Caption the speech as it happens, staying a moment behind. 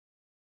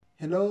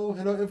Hello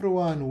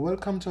everyone,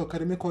 welcome to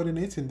Academic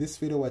Coordinates. In this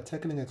video we're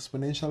tackling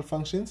exponential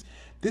functions.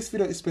 This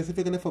video is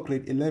specifically for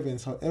grade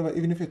 11s. However,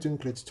 even if you're doing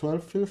grade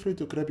 12, feel free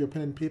to grab your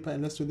pen and paper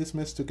and let's do this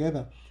mess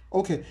together.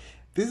 Okay,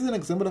 this is an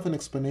example of an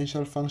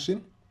exponential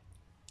function,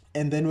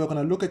 and then we're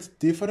going to look at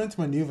different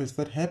maneuvers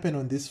that happen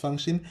on this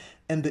function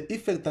and the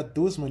effect that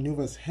those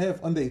maneuvers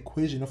have on the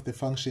equation of the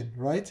function,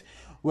 right?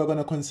 We're going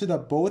to consider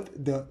both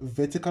the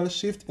vertical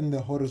shift and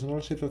the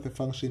horizontal shift of the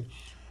function.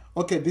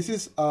 Okay, this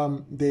is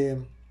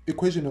the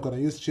equation we're going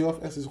to use. G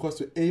of x is equal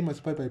to a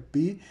multiplied by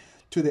b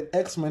to the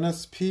x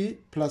minus p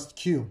plus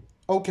q.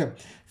 Okay,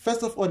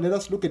 first of all, let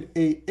us look at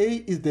a.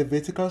 A is the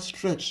vertical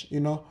stretch,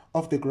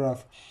 of the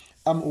graph.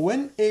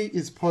 When a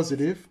is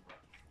positive,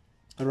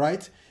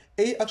 right,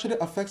 a actually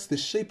affects the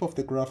shape of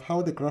the graph,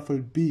 how the graph will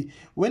be.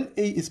 When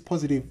a is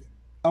positive,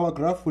 our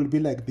graph will be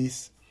like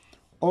this,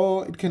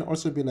 or it can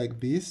also be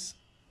like this.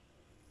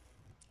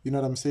 You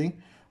know what I'm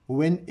saying?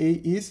 When a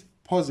is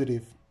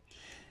positive.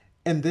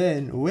 And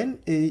then when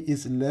a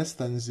is less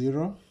than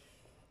 0,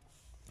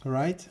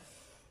 right,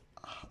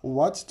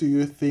 what do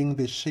you think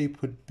the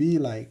shape would be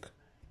like?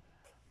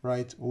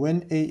 Right,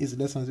 when a is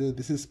less than 0,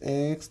 this is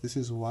x, this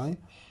is y.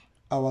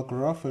 Our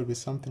graph will be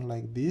something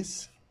like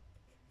this.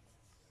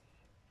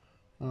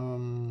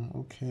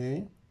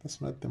 Okay, that's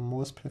not the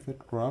most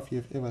perfect graph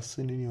you've ever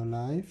seen in your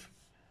life.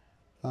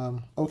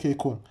 Okay,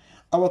 cool.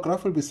 Our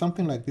graph will be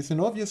something like this, and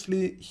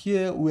obviously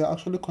here we are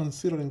actually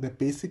considering the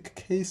basic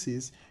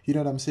cases, you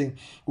know what I'm saying,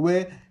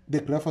 where the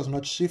graph was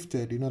not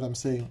shifted, you know what I'm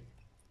saying,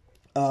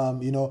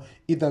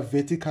 either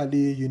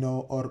vertically,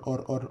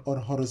 or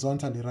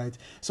horizontally, right?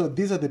 So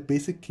these are the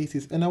basic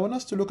cases, and I want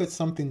us to look at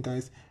something,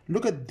 guys.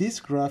 Look at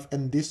this graph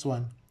and this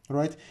one,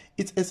 right?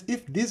 It's as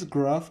if these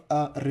graphs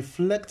are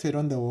reflected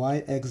on the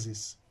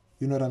y-axis,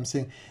 you know what I'm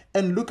saying,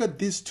 and look at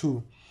these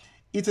two.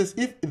 It's as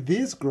if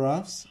these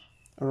graphs,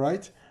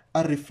 right,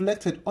 are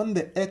reflected on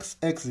the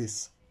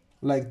x-axis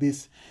like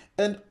this.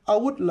 And I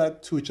would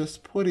like to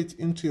just put it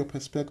into your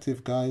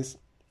perspective, guys.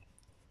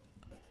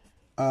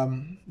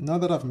 Now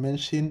that I've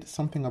mentioned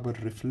something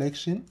about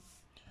reflection,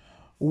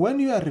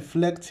 when you are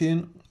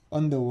reflecting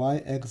on the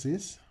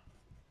y-axis,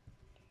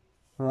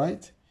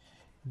 right,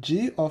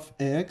 g of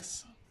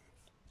x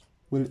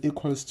will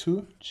equals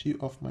to g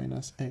of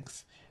minus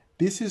x.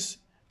 This is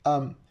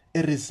a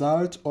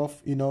result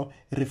of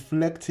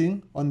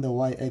reflecting on the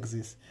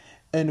y-axis.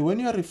 And when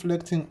you are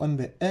reflecting on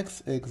the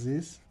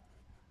x-axis,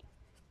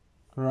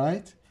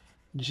 right,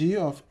 g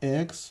of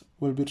x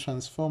will be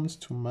transformed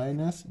to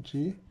minus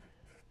g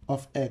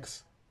of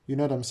x. You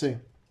know what I'm saying?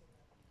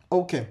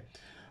 Okay,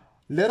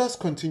 let us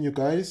continue,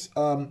 guys.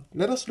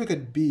 Let us look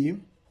at b.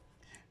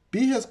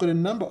 B has got a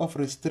number of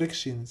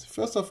restrictions.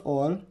 First of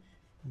all,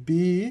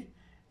 b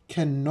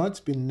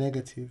cannot be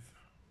negative.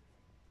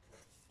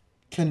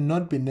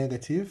 Cannot be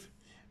negative.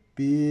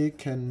 B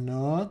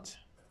cannot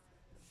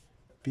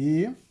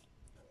be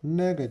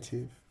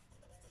negative.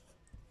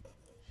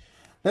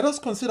 Let us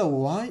consider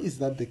why is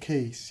that the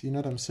case. You know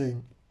what I'm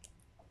saying?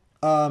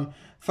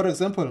 For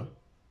example,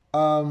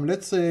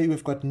 let's say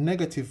we've got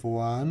negative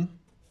 1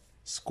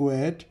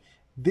 squared.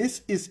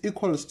 This is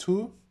equals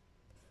to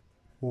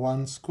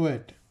 1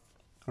 squared,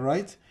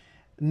 right?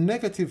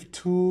 Negative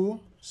 2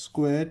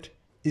 squared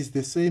is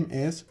the same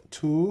as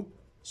 2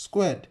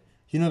 squared.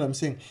 You know what I'm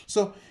saying?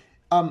 So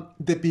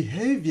the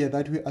behavior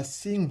that we are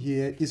seeing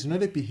here is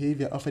not a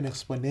behavior of an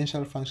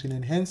exponential function,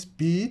 and hence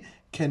b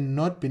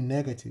cannot be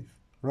negative,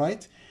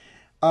 right?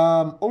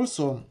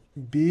 Also,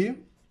 b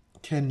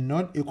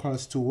cannot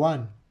equals to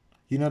 1.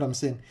 You know what I'm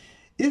saying?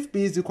 If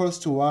b is equals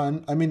to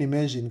 1, I mean,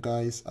 imagine,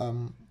 guys,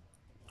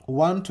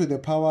 1 to the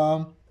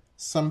power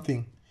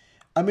something.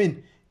 I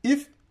mean,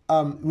 if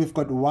we've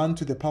got 1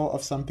 to the power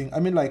of something,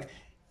 I mean, like,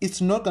 it's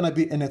not going to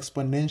be an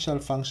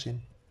exponential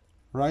function,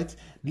 right?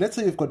 Let's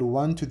say you've got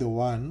 1 to the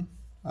 1.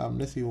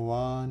 Let's say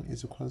 1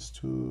 is equals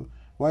to,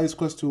 y is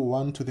equals to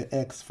 1 to the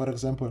x, for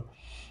example.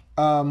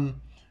 Y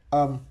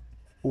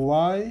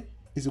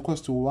is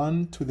equals to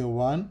 1 to the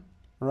 1,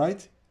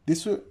 right?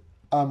 This will,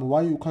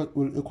 y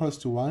will equals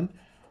to 1.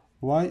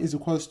 Y is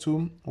equals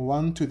to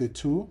 1 to the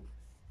 2.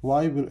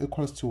 Y will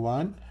equals to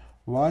 1.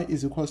 Y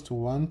is equals to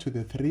 1 to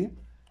the 3.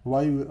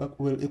 Y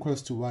will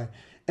equals to y.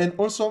 And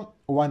also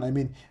 1, I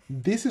mean,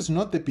 this is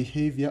not the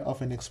behavior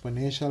of an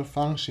exponential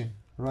function,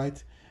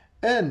 right?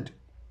 And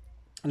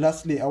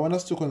lastly, I want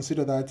us to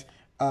consider that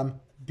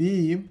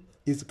b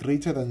is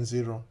greater than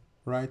 0,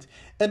 right?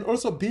 And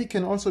also b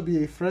can also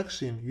be a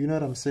fraction, you know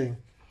what I'm saying?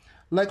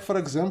 Like, for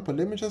example,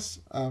 let me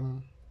just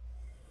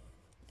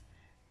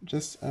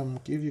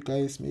give you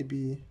guys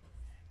maybe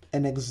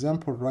an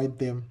example right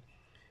there.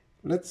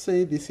 Let's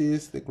say this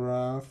is the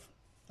graph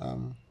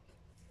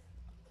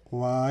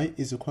y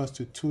is equals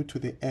to 2 to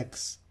the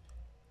x,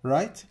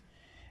 right?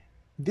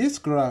 This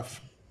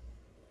graph,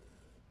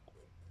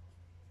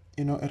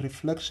 a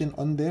reflection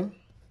on the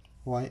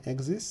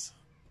y-axis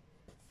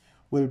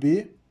will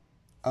be,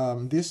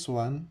 this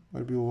one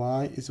will be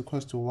y is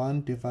equals to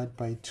 1 divided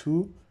by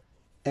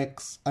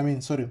 2x,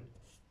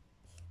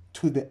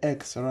 to the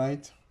x,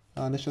 right?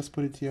 Let's just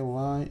put it here,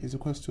 y is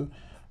equals to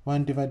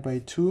 1 divided by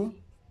 2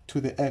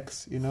 to the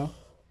x, you know.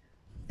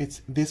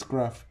 It's this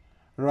graph,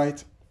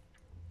 right?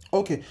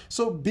 Okay,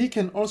 so b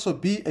can also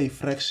be a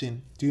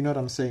fraction. Do you know what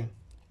I'm saying?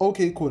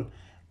 Okay, cool.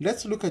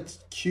 Let's look at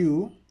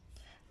q.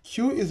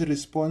 Q is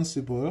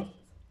responsible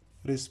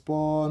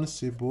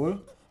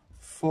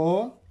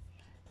for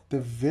the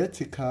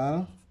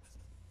vertical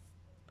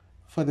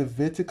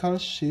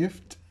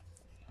shift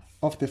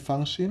of the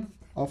function,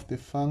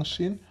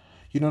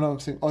 you know what I'm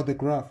saying, or the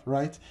graph,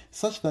 right?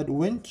 Such that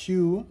when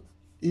q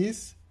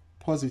is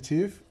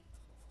positive,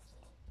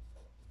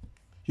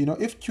 you know,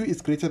 if q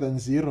is greater than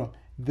 0,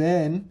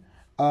 then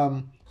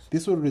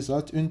this will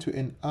result into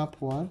an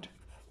upward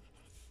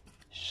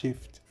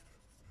shift,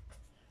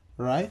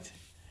 right?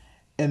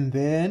 And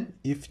then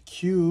if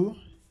q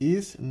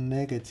is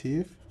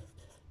negative,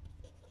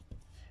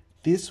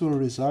 this will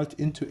result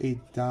into a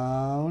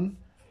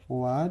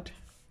downward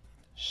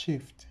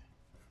shift,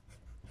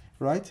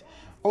 right?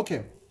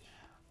 Okay,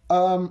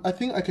 I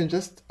think I can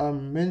just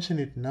mention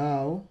it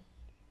now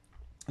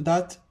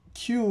that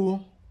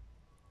q,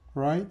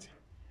 right,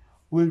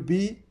 will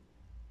be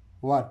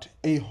what?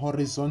 A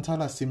horizontal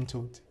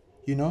asymptote,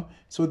 you know?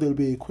 So there'll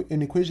be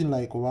an equation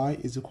like y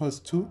is equals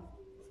to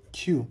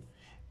q,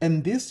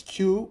 and this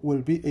q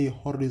will be a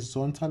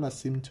horizontal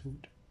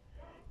asymptote.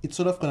 It's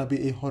sort of going to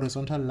be a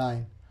horizontal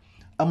line.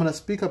 I'm going to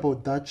speak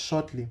about that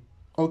shortly.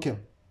 Okay,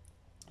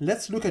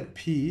 let's look at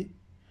p.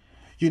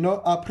 You know,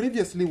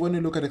 previously when we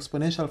look at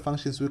exponential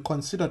functions, we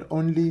considered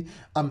only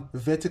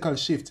vertical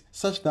shift,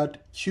 such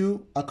that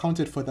q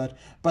accounted for that.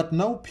 But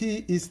now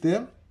p is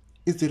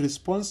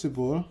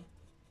responsible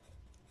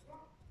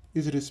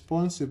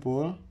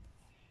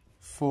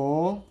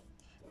for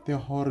the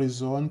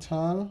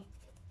horizontal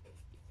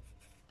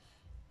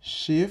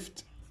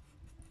shift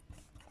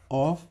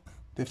of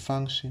the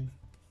function,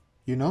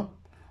 you know.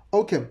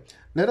 Okay,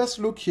 let us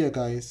look here,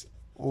 guys.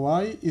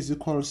 Y is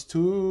equals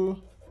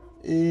to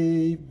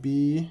abx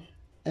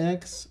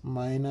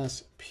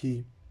minus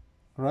p,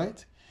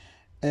 right?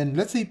 And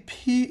let's say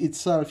p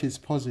itself is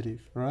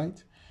positive,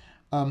 right?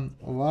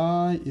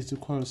 Y is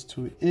equals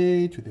to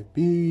a to the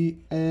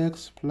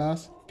bx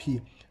plus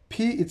p.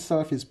 P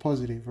itself is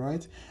positive,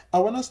 right? I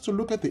want us to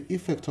look at the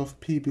effect of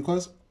p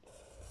because,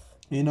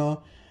 you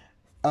know,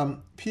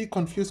 p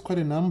confused quite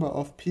a number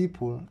of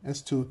people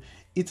as to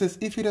it's as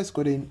if it has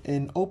got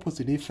an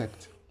opposite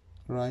effect,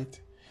 right?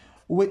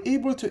 We're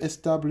able to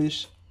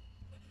establish,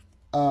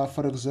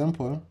 for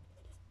example,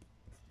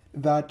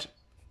 that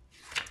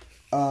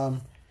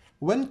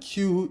when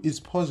q is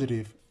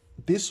positive,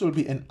 this will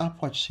be an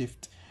upward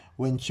shift.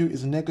 When q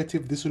is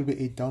negative, this will be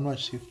a downward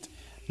shift.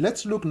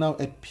 Let's look now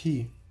at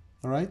p,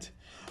 all right?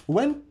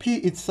 When p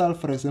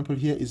itself, for example,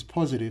 here is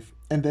positive,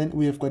 and then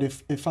we have got a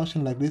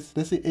function like this.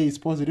 Let's say a is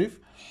positive.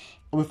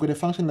 We've got a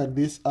function like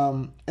this,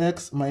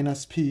 x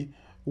minus p.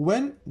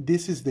 When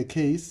this is the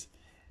case,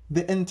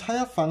 the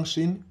entire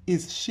function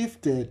is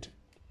shifted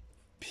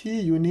p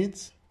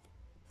units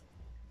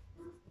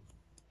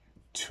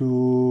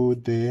to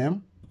the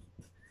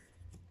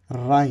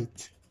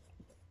right.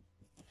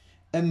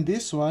 And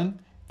this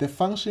one, the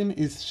function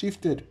is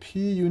shifted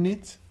p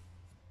units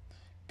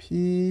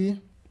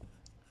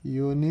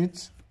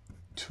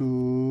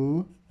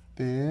to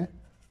the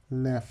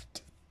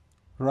left,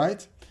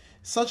 right?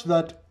 Such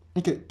that,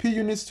 okay, p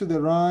units to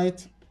the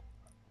right,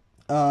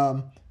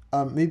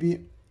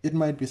 maybe it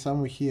might be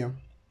somewhere here,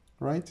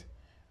 right?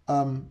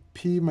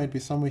 P might be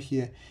somewhere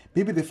here.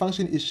 Maybe the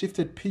function is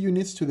shifted p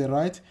units to the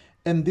right,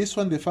 and this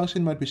one, the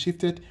function might be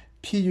shifted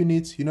p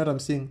units, you know what I'm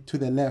saying, to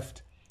the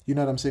left. You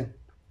know what I'm saying?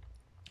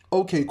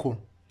 Okay, cool.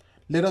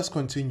 Let us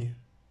continue.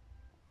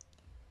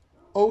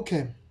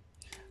 Okay,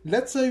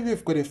 let's say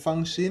we've got a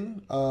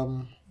function,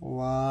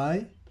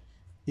 y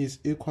is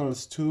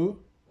equals to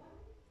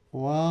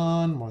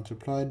 1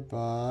 multiplied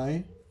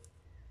by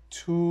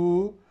 2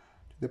 to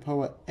the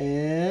power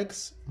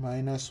x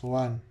minus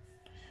 1.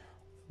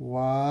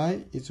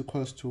 Y is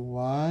equals to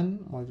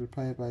 1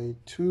 multiplied by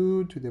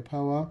 2 to the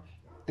power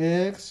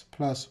x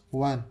plus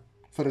 1.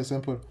 For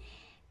example,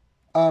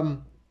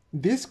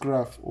 this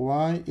graph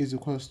y is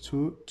equals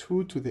to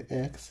 2 to the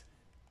x.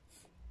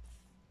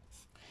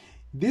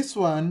 This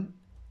one,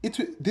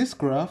 this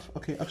graph,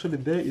 okay, actually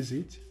there is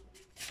it.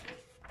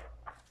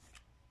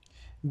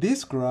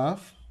 This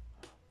graph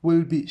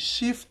will be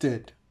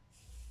shifted,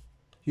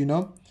 you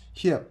know,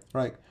 here,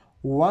 right?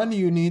 1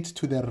 unit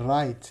to the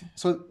right.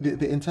 So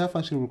the entire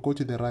function will go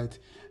to the right.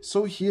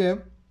 So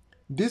here,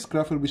 this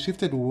graph will be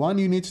shifted 1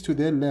 unit to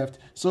the left.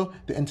 So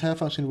the entire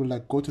function will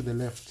like go to the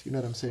left. You know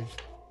what I'm saying?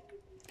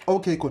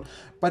 Okay, cool.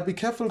 But be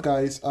careful,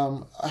 guys.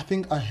 I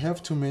think I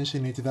have to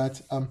mention it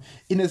that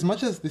in as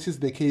much as this is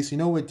the case, you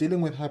know, we're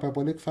dealing with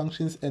hyperbolic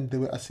functions and they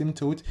were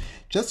asymptote.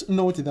 Just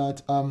note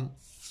that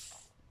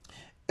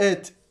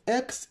at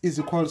x is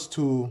equals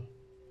to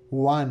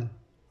 1,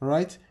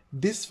 right?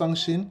 This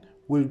function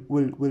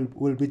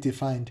will be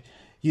defined.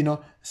 You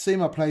know,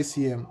 same applies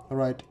here,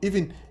 right?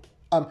 Even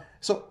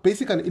so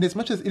basically, in as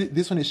much as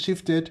this one is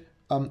shifted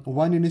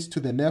 1 unit to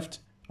the left,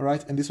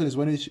 right, and this one is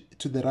 1 unit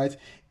to the right,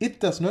 it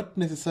does not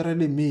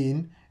necessarily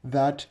mean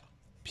that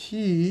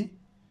P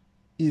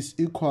is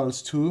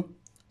equals to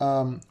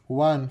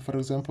 1, for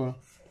example.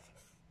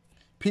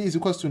 P is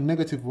equals to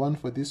 -1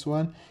 for this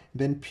one.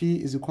 Then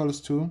P is equals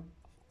to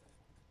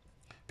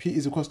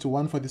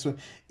 1 for this one.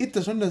 It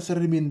does not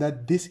necessarily mean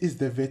that this is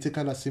the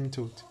vertical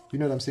asymptote. You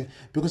know what I'm saying?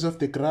 Because of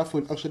the graph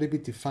will actually be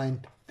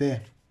defined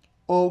there.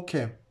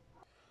 Okay,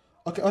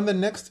 on the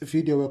next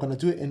video, we're going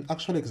to do an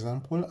actual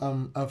example.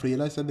 I've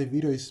realized that the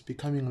video is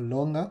becoming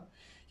longer,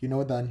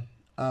 than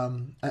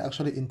I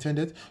actually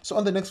intended. So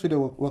on the next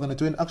video, we're going to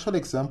do an actual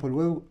example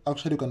where we're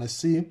actually going to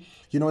see,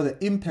 the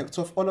impacts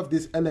of all of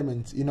these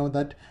elements,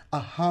 that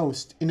are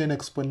housed in an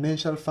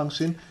exponential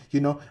function,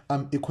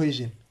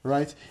 equation,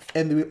 right?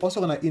 And we're also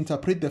going to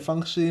interpret the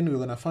function. We're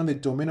going to find the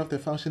domain of the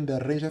function, the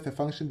range of the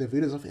function, the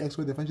values of x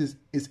where the function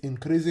is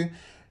increasing,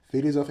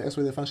 values of x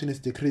where the function is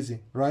decreasing,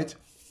 right?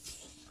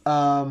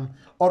 All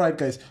right,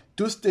 guys,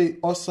 do stay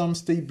awesome,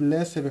 stay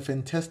blessed, have a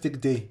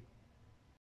fantastic day.